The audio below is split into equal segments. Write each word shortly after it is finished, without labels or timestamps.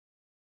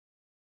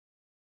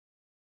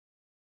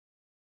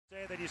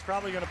Say that he's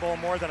probably going to bowl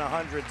more than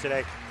 100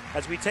 today.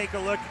 As we take a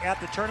look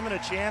at the Tournament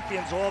of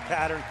Champions oil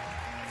pattern,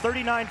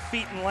 39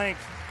 feet in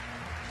length,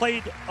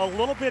 played a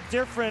little bit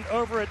different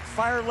over at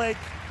FireLake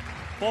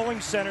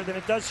Bowling Center than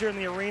it does here in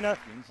the arena.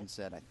 And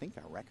said, I think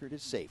our record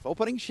is safe.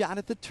 Opening shot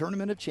at the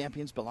Tournament of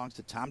Champions belongs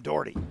to Tom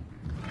Daugherty.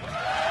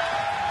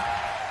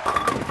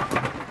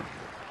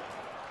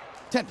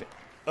 10-feet.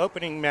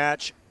 Opening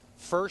match,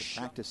 first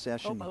practice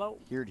session Oh,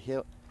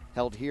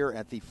 held here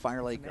at the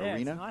FireLake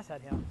Arena. It's nice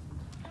out here.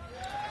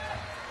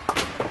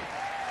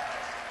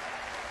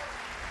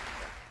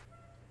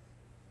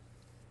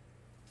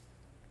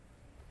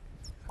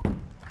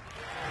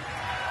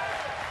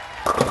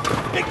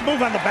 Big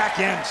move on the back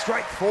end.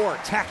 Strike 4,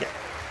 Tackett.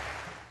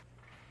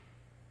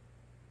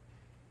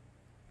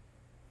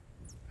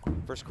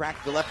 First crack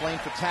to the left lane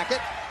for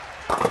Tackett.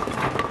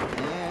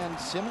 And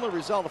similar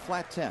result, a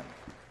flat 10.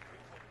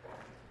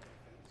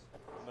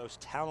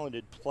 Most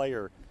talented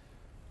player.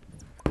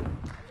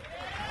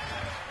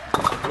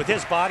 With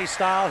his body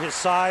style, his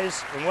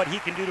size, and what he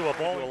can do to a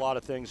ball. Do a lot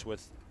of things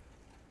with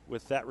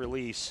that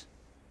release.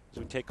 As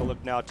we take a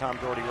look now at Tom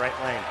Daugherty, right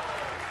lane.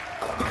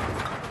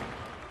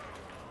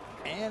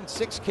 And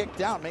 6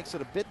 kicked out, makes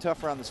it a bit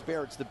tougher on the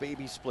spare. It's the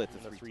baby split, the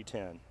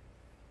 310.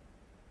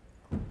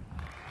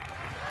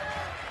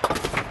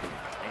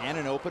 And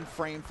an open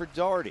frame for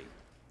Daugherty.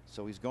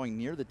 So he's going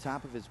near the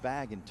top of his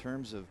bag in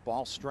terms of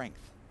ball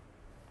strength.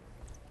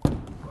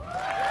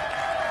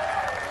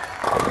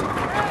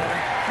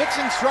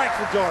 Mixing strike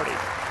for Daugherty.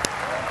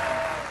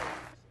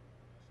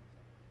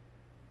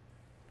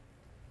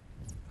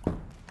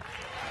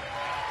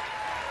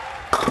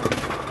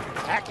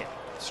 Tackett,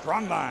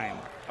 strong mind.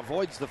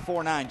 Avoids the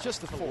 4-9,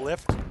 just the 4.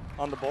 Lift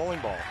on the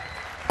bowling ball.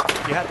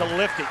 You had to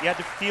lift it. You had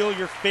to feel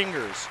your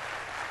fingers.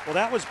 Well,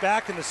 that was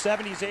back in the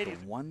 70s,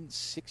 80s.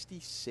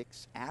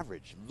 166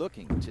 average,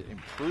 looking to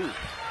improve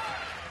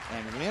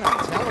and win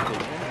on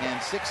television. And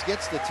 6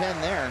 gets the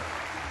 10 there.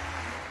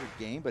 Good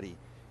game, but he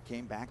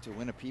came back to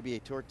win a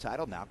PBA Tour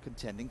title, now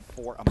contending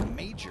for a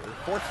major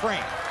 4th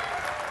frame.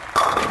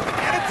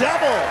 And a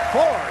double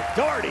for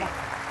Daugherty.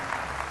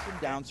 Some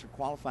downs for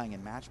qualifying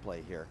and match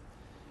play here.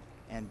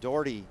 And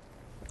Daugherty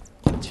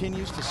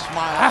continues to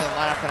smile and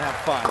laugh and have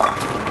fun.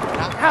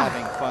 Not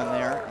having fun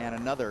there, and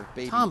another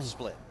baby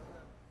split.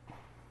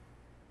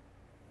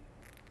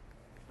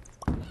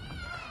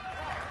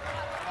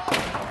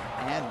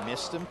 And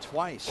missed him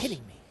twice.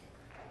 Kidding me.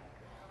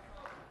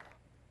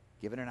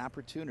 Given an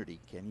opportunity,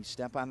 can he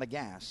step on the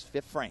gas?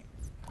 5th frame.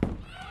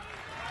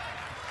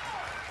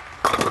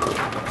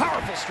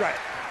 Powerful strike.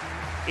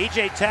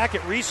 E.J.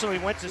 Tackett recently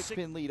went to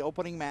 6-pin lead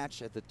opening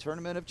match at the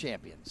Tournament of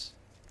Champions.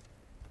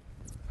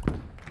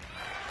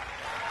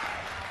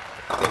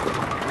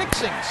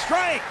 Mixing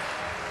strike.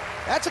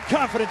 That's a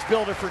confidence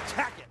builder for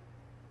Tackett.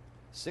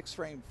 6th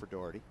frame for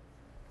Daugherty.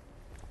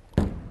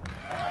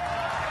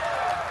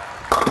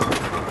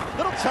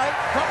 Little tight,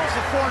 crumbles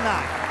the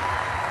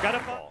 4-9. Got a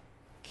ball.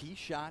 Key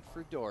shot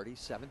for Daugherty.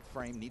 7th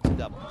frame needs a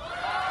double.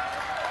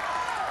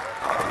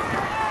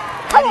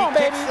 Come on,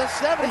 baby. The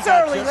 7. It's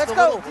early. Let's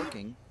go.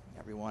 Working.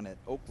 Everyone at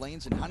Oak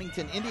Lanes in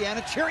Huntington,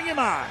 Indiana, cheering him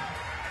on.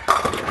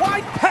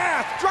 Wide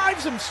path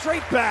drives him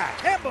straight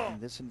back. In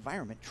this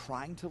environment,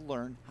 trying to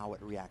learn how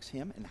it reacts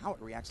him and how it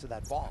reacts to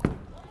that ball.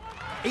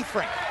 8th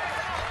frame.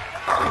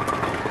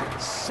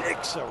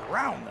 6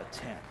 around the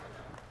 10.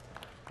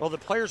 Well, the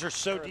players are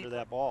so deep into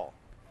that ball.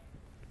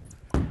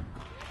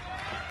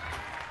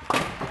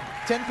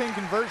 10-pin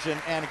conversion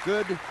and a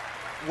good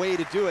way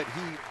to do it.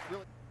 He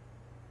really.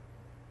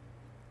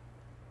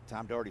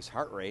 Tom Daugherty's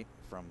heart rate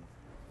from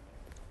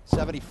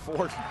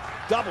 74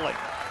 doubling.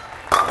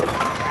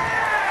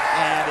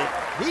 And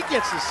he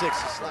gets the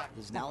 6th slot.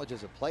 His knowledge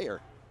as a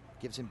player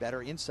gives him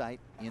better insight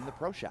in the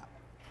pro shop.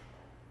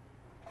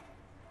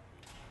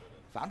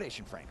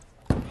 Foundation frame.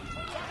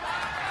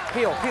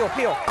 Peel.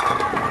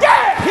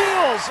 Yeah!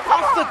 Peels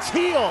off the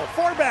teal.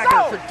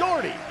 4-bagger for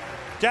Daugherty.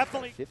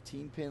 Definitely.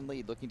 15-pin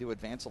lead, looking to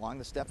advance along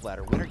the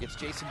stepladder. Winner gets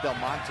Jason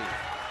Belmonte.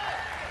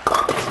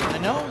 In the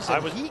nose,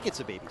 and he gets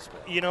a baby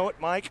split. You know what,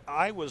 Mike?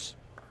 I was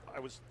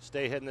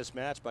stay ahead in this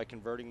match by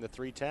converting the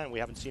 310. We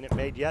haven't seen it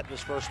made yet in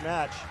this first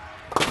match.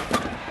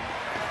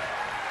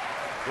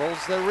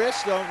 Rolls the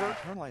wrist over.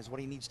 Internalize what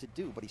he needs to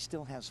do, but he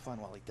still has fun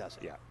while he does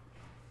it. Yeah.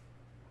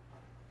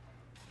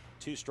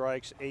 2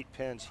 strikes, 8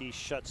 pins. He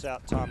shuts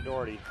out Tom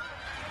Daugherty.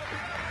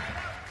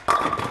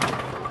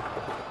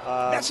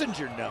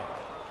 Messenger no.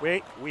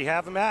 Wait, we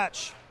have a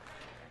match.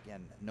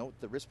 Again, note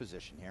the wrist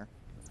position here.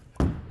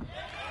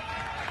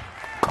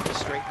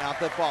 Just straighten out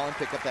that ball and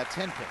pick up that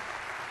 10-pin.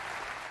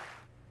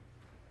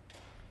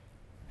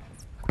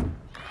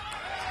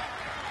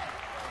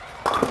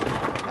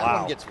 That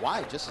one gets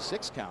wide, just a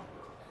 6 count.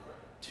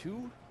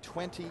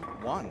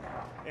 221.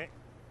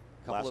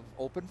 Couple of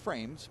open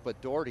frames,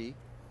 but Daugherty,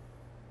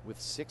 with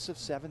 6 of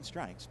 7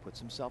 strikes, puts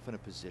himself in a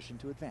position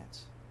to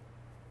advance.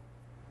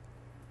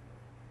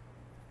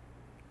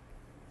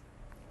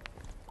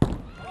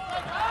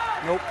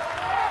 Nope.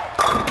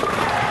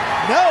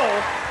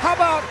 No. How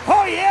about,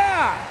 oh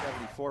yeah!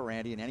 before,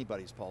 Randy, and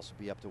anybody's pulse would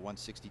be up to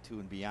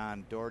 162 and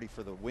beyond. Daugherty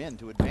for the win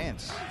to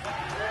advance.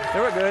 They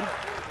were good. 10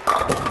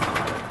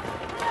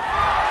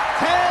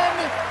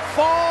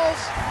 falls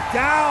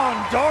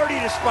down. Daugherty,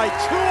 despite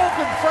 2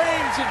 open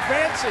frames,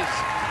 advances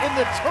in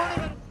the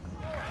tournament.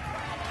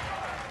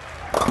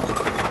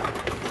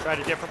 Tried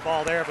a different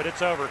ball there, but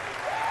it's over.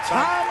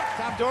 Tom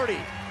Daugherty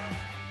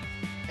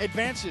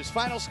advances.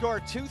 Final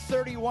score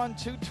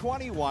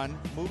 231-221.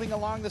 Moving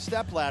along the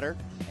stepladder,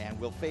 and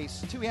will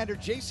face two-hander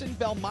Jason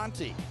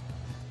Belmonte.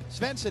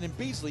 Svensson and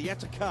Beasley yet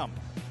to come.